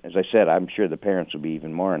now. And as I said, I'm sure the parents will be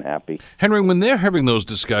even more unhappy. Henry, when they're having those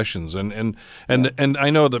discussions, and I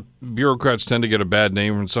know that bureaucrats tend to get a bad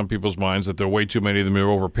name in some people's minds, that there are way too many of them who are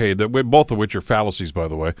overpaid, both of which are fallacies, by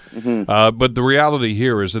the way. But the reality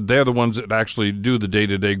here is that they're the ones that actually do the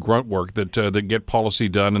day-to-day grunt work, that get policy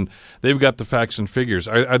done, and they've got the facts and figures.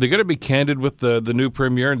 Are they going to be candid with the new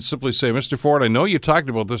premier and simply say, Mr. Ford, I know you talked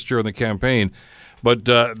about this during the campaign, but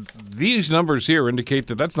these numbers here indicate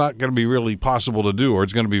that that's not going to be really possible to do, or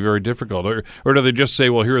it's going to be very difficult? Or do they just say,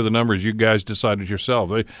 well, here are the numbers, you guys decided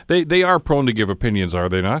yourself? They are prone to give opinions, are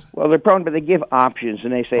they not? Well, they're prone, but they give options,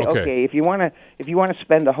 and they say, okay, if you want to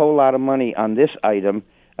spend a whole lot of money on this item,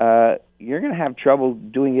 you're going to have trouble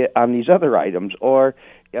doing it on these other items, or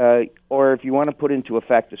if you want to put into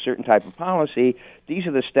effect a certain type of policy, these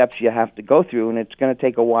are the steps you have to go through, and it's going to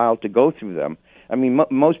take a while to go through them. I mean,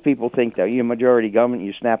 most people think that you're majority government,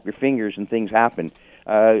 you snap your fingers and things happen.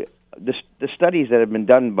 The studies that have been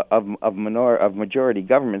done of majority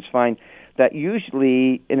governments find that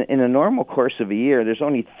usually in a normal course of a year, there's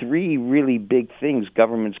only 3 really big things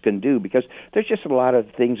governments can do, because there's just a lot of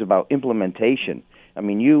things about implementation. I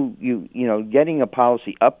mean, you getting a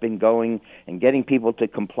policy up and going and getting people to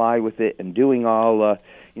comply with it and doing all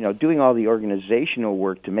the organizational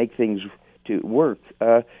work to make things to work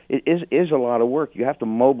it is a lot of work. You have to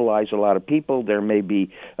mobilize a lot of people. There may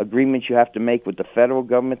be agreements you have to make with the federal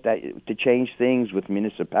government to change things, with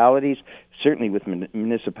municipalities, certainly with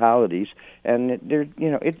municipalities, and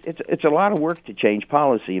it's a lot of work to change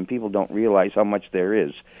policy, and people don't realize how much there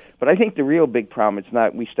is. But I think the real big problem, it's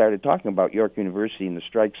not, we started talking about York University and the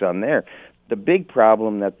strikes on there. The big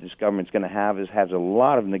problem that this government's going to have has a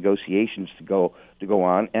lot of negotiations to go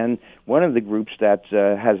on, and one of the groups that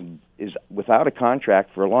is without a contract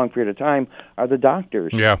for a long period of time are the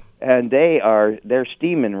doctors. Yeah, and they're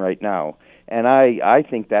steaming right now. And I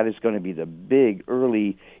think that is going to be the big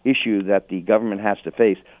early issue that the government has to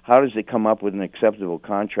face. How does it come up with an acceptable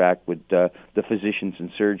contract with the physicians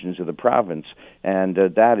and surgeons of the province? And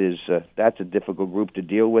that's a difficult group to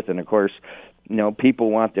deal with. And of course,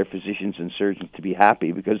 people want their physicians and surgeons to be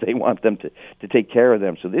happy because they want them to take care of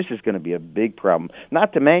them. So this is going to be a big problem.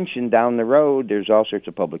 Not to mention, down the road, there's all sorts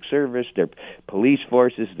of public service. There's police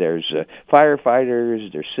forces. There's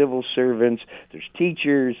firefighters. There's civil servants. There's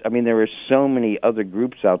teachers. I mean, there are so many other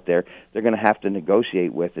groups out there they're going to have to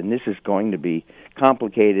negotiate with, and this is going to be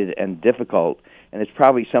complicated and difficult. And it's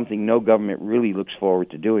probably something no government really looks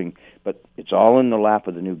forward to doing, but it's all in the lap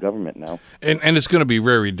of the new government now. And it's going to be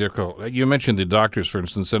very difficult. You mentioned the doctors, for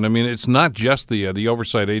instance, and I mean, it's not just the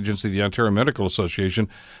oversight agency, the Ontario Medical Association,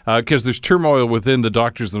 because there's turmoil within the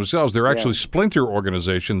doctors themselves. There are actually splinter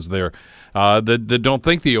organizations there that don't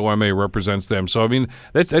think the OMA represents them. So, I mean,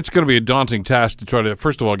 that's going to be a daunting task to try to,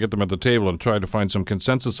 first of all, get them at the table and try to find some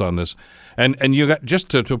consensus on this. And you got, just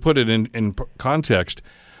to put it in context,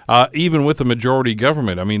 even with the majority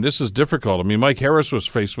government. I mean, this is difficult. I mean, Mike Harris was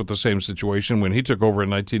faced with the same situation when he took over in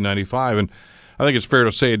 1995, and I think it's fair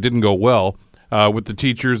to say it didn't go well with the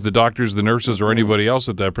teachers, the doctors, the nurses, or anybody else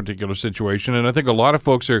at that particular situation. And I think a lot of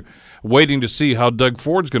folks are waiting to see how Doug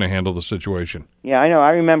Ford's going to handle the situation. Yeah, I know.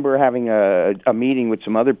 I remember having a meeting with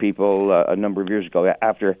some other people a number of years ago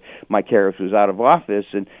after Mike Harris was out of office,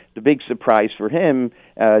 and the big surprise for him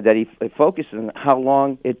that he focused on how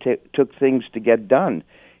long it took things to get done.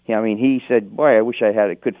 I mean, he said, boy, I wish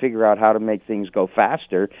I could figure out how to make things go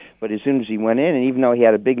faster. But as soon as he went in, and even though he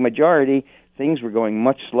had a big majority, things were going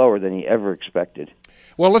much slower than he ever expected.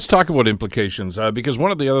 Well, let's talk about implications, because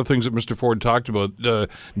one of the other things that Mr. Ford talked about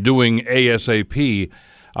doing ASAP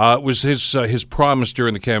was his promise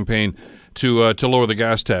during the campaign to lower the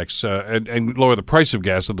gas tax and lower the price of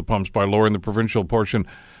gas at the pumps by lowering the provincial portion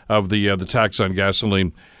of the tax on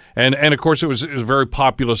gasoline. And of course, it was a very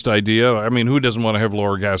populist idea. I mean, who doesn't want to have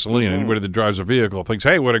lower gasoline? Mm-hmm. Anybody that drives a vehicle thinks,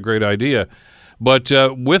 hey, what a great idea. But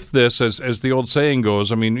with this, as the old saying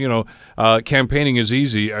goes, I mean, campaigning is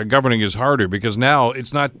easy, governing is harder, because now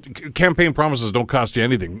it's not – campaign promises don't cost you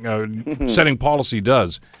anything. Setting policy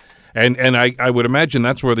does. And I would imagine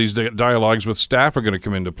that's where these dialogues with staff are going to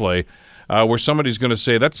come into play, where somebody's going to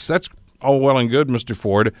say, that's all well and good, Mr.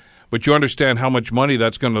 Ford, but you understand how much money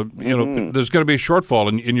that's going to, there's going to be a shortfall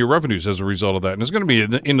in your revenues as a result of that. And it's going to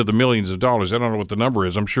be into the millions of dollars. I don't know what the number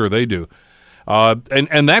is. I'm sure they do.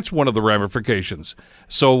 And that's one of the ramifications.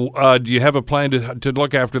 So do you have a plan to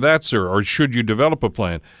look after that, sir, or should you develop a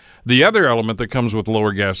plan? The other element that comes with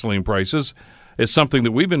lower gasoline prices is something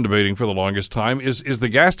that we've been debating for the longest time, is the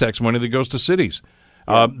gas tax money that goes to cities.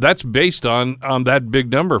 That's based on that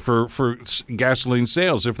big number for gasoline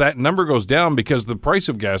sales. If that number goes down because the price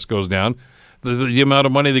of gas goes down, the amount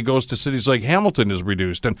of money that goes to cities like Hamilton is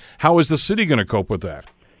reduced. And how is the city going to cope with that?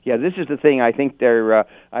 Yeah, this is the thing. I think they're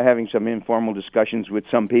having some informal discussions with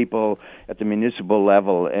some people at the municipal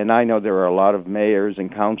level, and I know there are a lot of mayors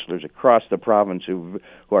and councilors across the province who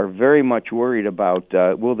are very much worried about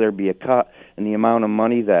will there be a cut in the amount of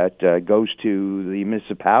money that goes to the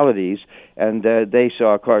municipalities. And they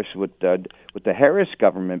saw, of course, with the Harris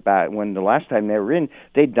government back when the last time they were in,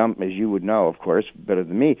 they dumped, as you would know, of course, better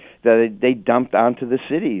than me, that they dumped onto the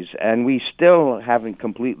cities, and we still haven't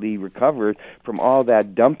completely recovered from all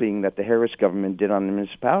that dumping that the Harris government did on the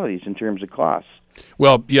municipalities in terms of costs.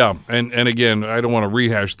 Well, yeah, and again, I don't want to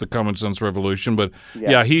rehash the common sense revolution, but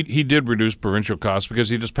he did reduce provincial costs because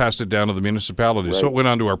he just passed it down to the municipalities, so it went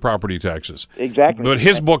on to our property taxes. Exactly. But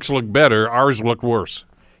his books look better, ours look worse.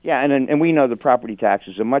 Yeah, and we know the property tax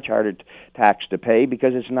is a much harder tax to pay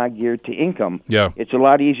because it's not geared to income. Yeah. It's a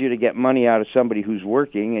lot easier to get money out of somebody who's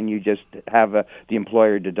working, and you just have the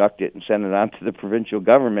employer deduct it and send it on to the provincial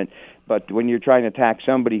government. But when you're trying to tax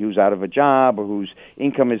somebody who's out of a job or whose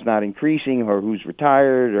income is not increasing or who's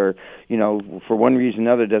retired or, for one reason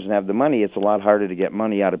or another doesn't have the money, it's a lot harder to get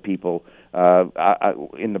money out of people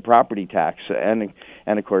in the property tax. And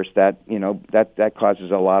of course, that causes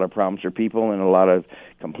a lot of problems for people and a lot of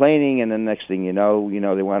complaining. And then next thing you know,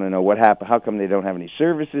 they want to know what happened. How come they don't have any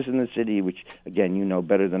services in the city? Which again, you know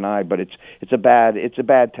better than I. But it's a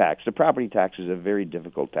bad tax. The property tax is a very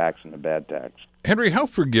difficult tax and a bad tax. Henry, how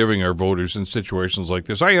forgiving are voters in situations like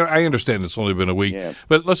this? I understand it's only been a week,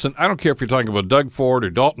 but listen, I don't care if you're talking about Doug Ford or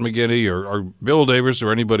Dalton McGuinty or Bill Davis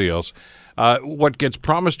or anybody else. What gets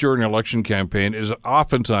promised during an election campaign is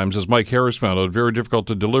oftentimes, as Mike Harris found out, very difficult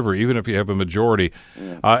to deliver, even if you have a majority.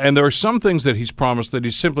 And there are some things that he's promised that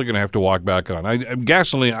he's simply going to have to walk back on.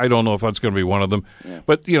 Gasoline, I don't know if that's going to be one of them.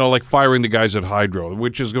 But, like firing the guys at Hydro,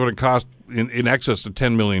 which is going to cost in excess of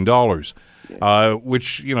 $10 million.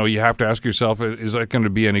 Which, you have to ask yourself, is that going to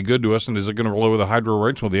be any good to us, and is it going to lower the hydro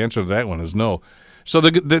rates? Well, the answer to that one is no. So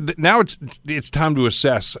now it's time to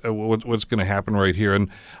assess what's going to happen right here, and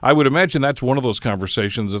I would imagine that's one of those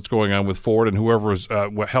conversations that's going on with Ford and whoever is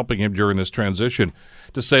helping him during this transition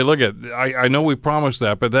to say, look, I know we promised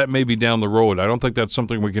that, but that may be down the road. I don't think that's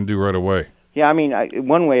something we can do right away. Yeah, I mean,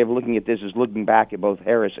 one way of looking at this is looking back at both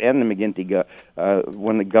Harris and the McGuinty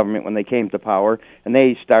when they came to power, and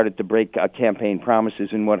they started to break campaign promises.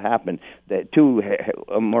 And what happened? The two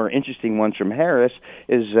more interesting ones from Harris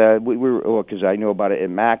is because I know about it at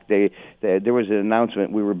MAC. There was an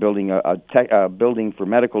announcement we were building a building for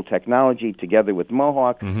medical technology together with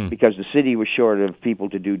Mohawk because the city was short of people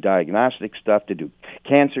to do diagnostic stuff, to do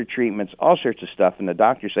cancer treatments, all sorts of stuff. And the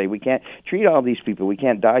doctors say we can't treat all these people, we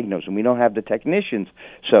can't diagnose them, we don't have the technicians.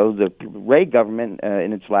 So the Ray government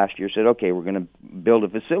in its last year said, okay, we're going to build a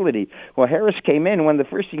facility. Well, Harris came in, and one of the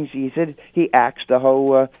first things he said, he axed the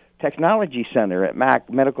whole technology center at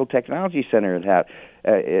Medical Technology Center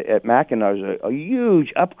at Mackinac. A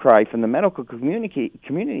huge upcry from the medical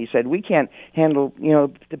community said, we can't handle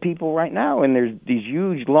the people right now, and there's these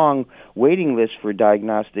huge long waiting lists for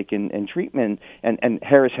diagnostic and treatment, and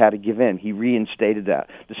Harris had to give in. He reinstated that.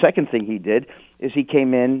 The second thing he did is he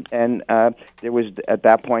came in, and there was at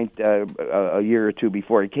that point a year or two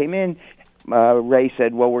before he came in, Ray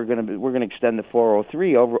said, well, we're going to extend the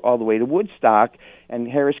 403 over all the way to Woodstock, and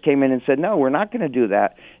Harris came in and said, no, we're not going to do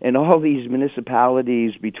that. And all these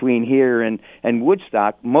municipalities between here and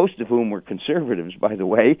Woodstock, most of whom were conservatives, by the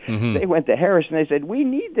way, they went to Harris and they said, we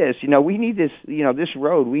need this. We need this. This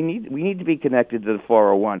road. We need to be connected to the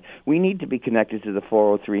 401. We need to be connected to the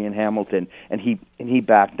 403 in Hamilton. And he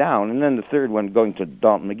backed down. And then the third one, going to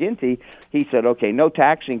Dalton McGuinty, he said, okay, no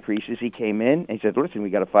tax increases. He came in and he said, listen, we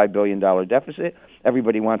got a $5 billion deficit.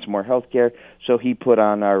 Everybody wants more health care. So he put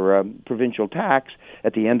on our provincial tax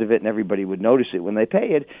at the end of it, and everybody would notice it when they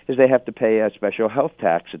pay it, is they have to pay a special health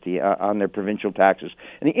tax at on their provincial taxes.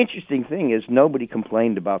 And the interesting thing is nobody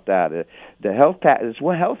complained about that. The health tax,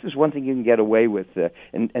 health is one thing you can get away with,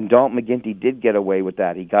 and Dalton McGuinty did get away with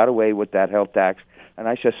that. He got away with that health tax. And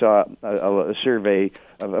I just saw a survey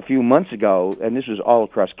of a few months ago, and this was all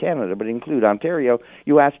across Canada, but include Ontario.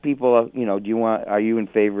 You ask people, are you in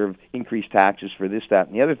favor of increased taxes for this, that,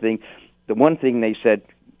 and the other thing? The one thing they said,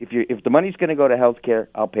 if the money's going to go to health care,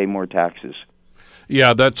 I'll pay more taxes.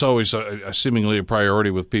 Yeah, that's always seemingly a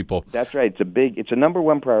priority with people. That's right. It's a number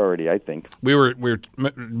one priority, I think. We were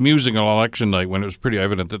musing on election night when it was pretty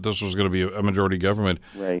evident that this was going to be a majority government.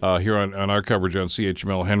 Right. Here on our coverage on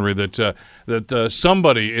CHML, Henry, that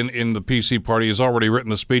somebody in the PC party has already written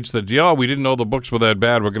the speech that, we didn't know the books were that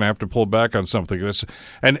bad, we're going to have to pull back on something.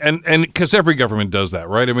 And because every government does that,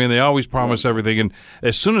 right? I mean, they always promise everything, and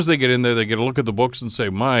as soon as they get in there, they get to look at the books and say,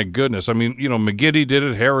 my goodness. I mean, McGuinty did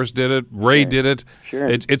it, Harris did it, Ray did it. Sure.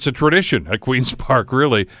 It's a tradition at Queen's Park,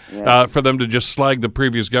 really, for them to just slag the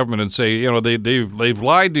previous government and say, they've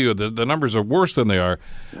lied to you. The numbers are worse than they are.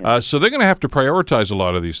 So they're going to have to prioritize a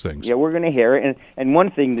lot of these things. Yeah, we're going to hear it. And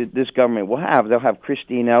one thing that this government will have, they'll have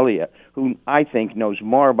Christine Elliott, who I think knows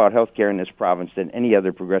more about health care in this province than any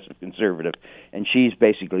other progressive conservative. And she's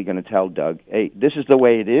basically going to tell Doug, hey, this is the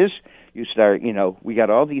way it is. You start, we got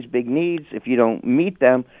all these big needs. If you don't meet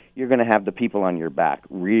them, you're going to have the people on your back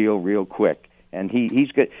real quick. And he's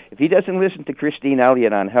good. If he doesn't listen to Christine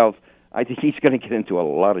Elliott on health, I think he's going to get into a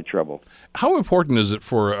lot of trouble. How important is it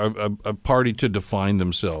for a party to define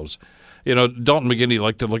themselves? Dalton McGuinty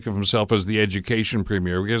liked to look at himself as the education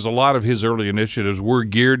premier because a lot of his early initiatives were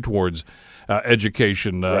geared towards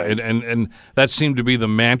education, right. and that seemed to be the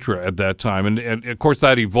mantra at that time. And of course,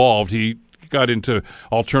 that evolved. He got into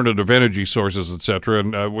alternative energy sources, et cetera,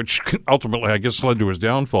 and which ultimately, I guess, led to his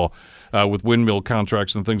downfall. With windmill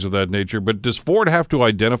contracts and things of that nature. But does Ford have to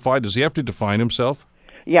identify? Does he have to define himself?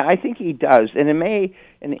 Yeah, I think he does, and he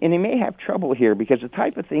may have trouble here because the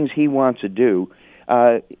type of things he wants to do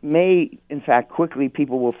may, in fact, quickly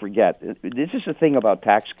people will forget. This is the thing about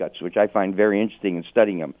tax cuts, which I find very interesting in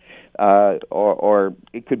studying them. Or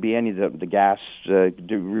it could be any of the gas,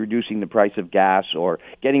 reducing the price of gas, or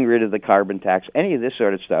getting rid of the carbon tax, any of this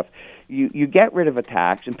sort of stuff. You get rid of a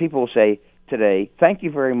tax, and people will say today, thank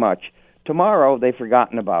you very much. Tomorrow, they've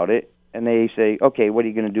forgotten about it, and they say, okay, what are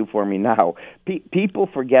you going to do for me now? People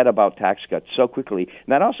forget about tax cuts so quickly. And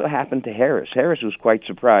that also happened to Harris. Harris was quite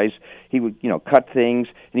surprised. He would, cut things,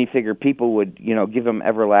 and he figured people would, give him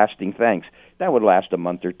everlasting thanks. That would last a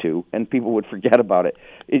month or two, and people would forget about it.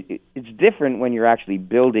 It's different when you're actually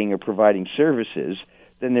building or providing services.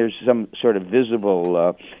 Then there's some sort of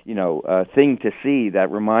visible, thing to see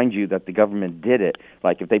that reminds you that the government did it.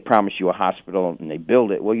 Like if they promise you a hospital and they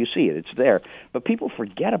build it, well, you see it; it's there. But people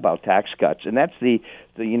forget about tax cuts, and that's the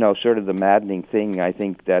sort of the maddening thing. I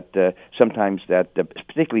think that sometimes that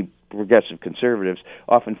particularly progressive conservatives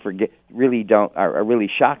often forget, really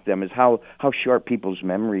shock them, is how short people's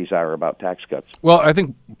memories are about tax cuts. Well, I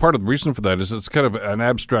think part of the reason for that is it's kind of an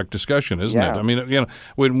abstract discussion, isn't it? I mean,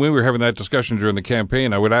 when we were having that discussion during the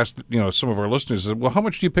campaign, I would ask, some of our listeners, well, how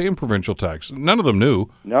much do you pay in provincial tax? None of them knew.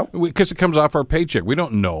 No. Because it comes off our paycheck. We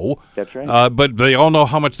don't know. That's right. But they all know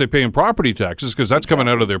how much they pay in property taxes because that's coming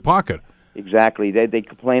out of their pocket. Exactly. They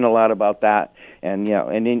complain a lot about that, and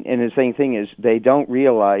and the same thing is they don't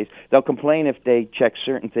realize they'll complain if they check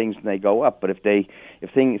certain things and they go up, but if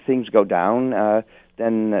things go down,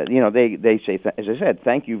 then they say, as I said,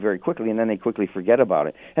 thank you very quickly, and then they quickly forget about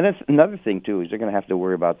it. And that's another thing too, is they're going to have to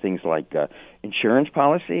worry about things like insurance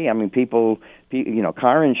policy. I mean,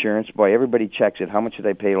 car insurance. Boy, everybody checks it. How much did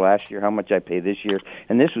I pay last year? How much I pay this year?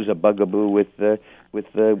 And this was a bugaboo with the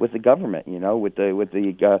government. With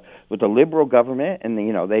the liberal government, and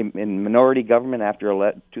in minority government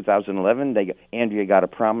after 2011, Andrea got a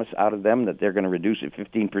promise out of them that they're going to reduce it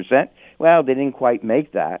 15%. Well, they didn't quite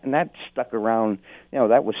make that, and that stuck around.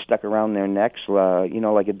 That was stuck around their necks,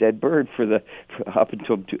 like a dead bird up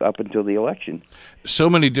until the election. So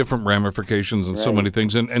many different ramifications and so many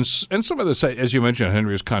things, and some of this, as you mentioned,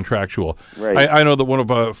 Henry, is contractual. Right. I know that one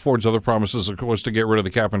of Ford's other promises was to get rid of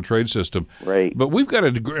the cap and trade system. Right. But we've got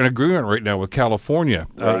an agreement right now with California,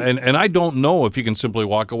 right. And I don't know if you can simply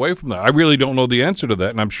walk away from that. I really don't know the answer to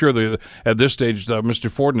that, and I'm sure at this stage, Mr.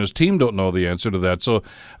 Ford and his team don't know the answer to that. So,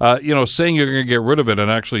 saying you're going to get rid of it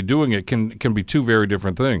and actually doing it can be two very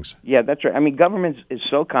different things. Yeah, that's right. I mean, government is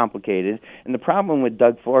so complicated, and the problem with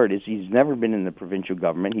Doug Ford is he's never been in the provincial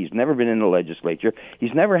government. He's never been in the legislature.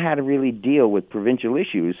 He's never had to really deal with provincial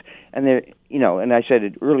issues. And and I said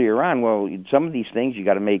it earlier on. Well, some of these things you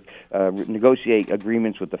got to negotiate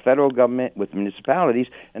agreements with the federal government, with municipalities,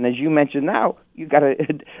 and as you mentioned now, you got to,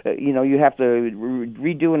 you have to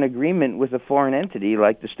redo an agreement with a foreign entity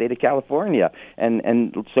like the state of California,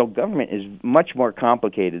 and so government is much more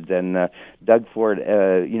complicated than Doug Ford,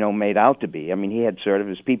 made out to be. I mean, he had sort of,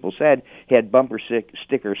 as people said, he had bumper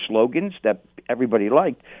sticker slogans that everybody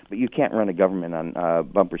liked, but you can't run a government on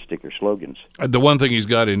bumper sticker slogans. The one thing he's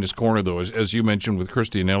got in his corner, though, is, as you mentioned with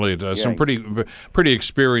Christie and Elliott, some pretty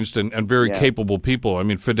experienced and very capable people. I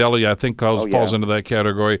mean, Fidelia, I think, falls into that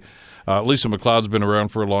category. Lisa McLeod's been around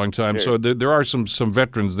for a long time, so there are some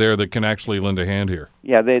veterans there that can actually lend a hand here.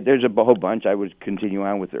 Yeah, there's a whole bunch. I would continue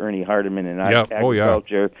on with Ernie Hardeman and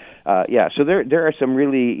agriculture. So there are some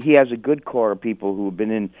really. He has a good core of people who have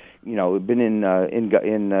been in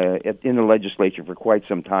the legislature for quite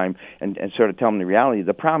some time, and sort of tell them the reality.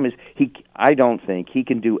 The problem is I don't think he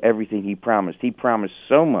can do everything he promised. He promised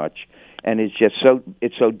so much, and it's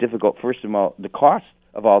so difficult. First of all, the cost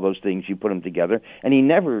of all those things, you put them together, and he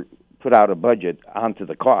never put out a budget onto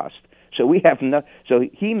the cost. So so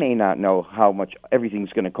he may not know how much everything's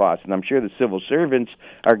going to cost, and I'm sure the civil servants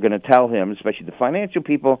are going to tell him, especially the financial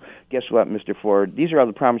people, guess what, Mr. Ford, these are all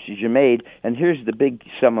the promises you made, and here's the big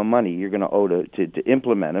sum of money you're going to owe to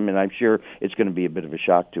implement them, and I'm sure it's going to be a bit of a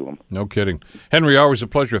shock to him. No kidding. Henry, always a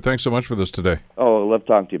pleasure. Thanks so much for this today. Oh, I love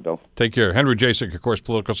talking to you, Bill. Take care. Henry Jasek, of course,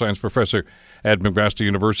 political science professor at McMaster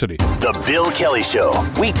University. The Bill Kelly Show,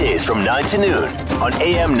 weekdays from 9 to noon on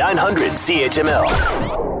AM 900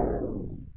 CHML.